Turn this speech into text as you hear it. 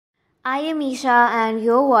I am Isha and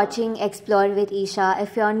you're watching Explore with Isha.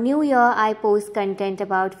 If you're new here, I post content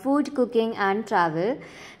about food, cooking and travel.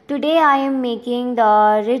 Today I am making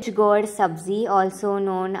the rich gourd sabzi, also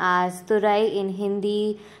known as turai in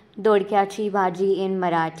Hindi, dodkachi bhaji in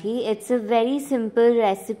Marathi. It's a very simple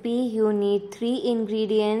recipe. You need 3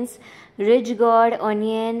 ingredients: rich gourd,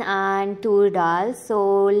 onion and tur dal. So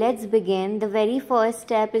let's begin. The very first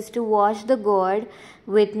step is to wash the gourd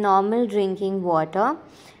with normal drinking water.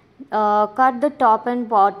 Cut the top and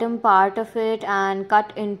bottom part of it and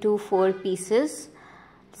cut into 4 pieces.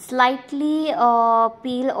 Slightly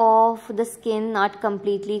peel off the skin, not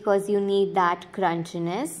completely, because you need that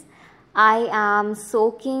crunchiness. I am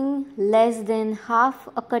soaking less than half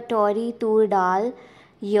a katori tur dal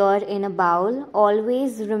here in a bowl.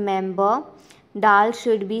 Always remember, dal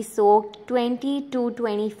should be soaked 20 to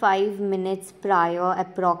 25 minutes prior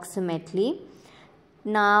approximately.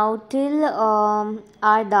 Now till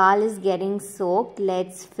our dal is getting soaked,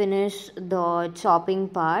 let's finish the chopping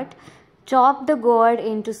part. Chop the gourd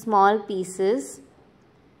into small pieces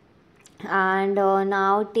and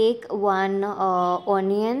now take one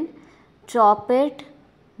onion, chop it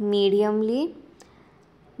mediumly.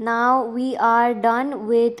 Now we are done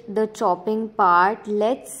with the chopping part.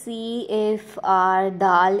 Let's see if our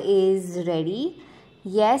dal is ready.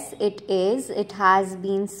 Yes, it is. It has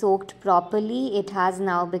been soaked properly. It has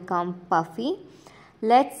now become puffy.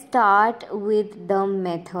 Let's start with the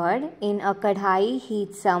method. In a kadhai,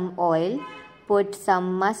 heat some oil. Put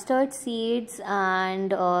some mustard seeds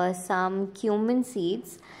and some cumin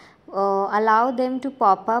seeds. Allow them to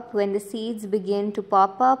pop up. When the seeds begin to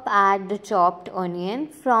pop up, add the chopped onion.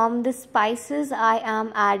 From the spices, I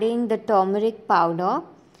am adding the turmeric powder.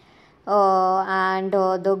 And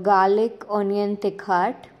the garlic onion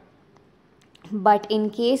tikhat, but in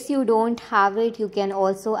case you don't have it, you can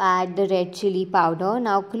also add the red chili powder.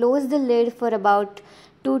 Now close the lid for about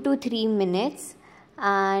 2 to 3 minutes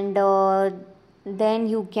and then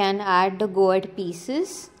you can add the gourd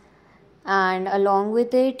pieces and along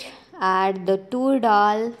with it add the tur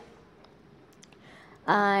dal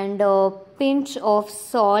and a pinch of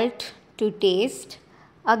salt to taste.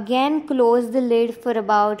 Again, close the lid for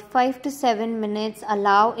about 5 to 7 minutes.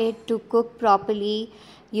 Allow it to cook properly.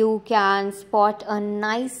 You can spot a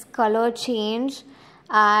nice color change.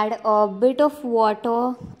 Add a bit of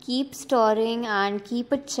water. Keep stirring and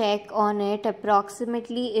keep a check on it.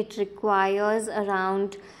 Approximately, it requires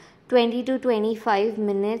around 20 to 25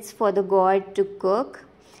 minutes for the gourd to cook.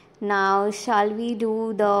 Now, shall we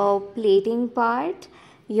do the plating part?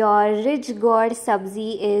 Your rich gourd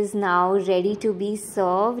sabzi is now ready to be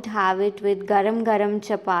served. Have it with garam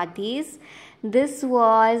chapatis. This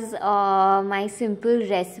was my simple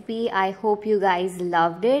recipe. I hope you guys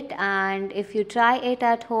loved it, and if you try it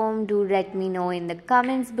at home, do let me know in the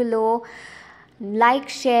comments below. Like,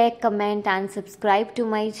 share, comment and subscribe to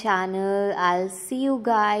my channel. I'll see you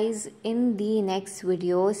guys in the next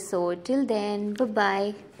video. So till then, bye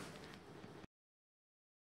bye.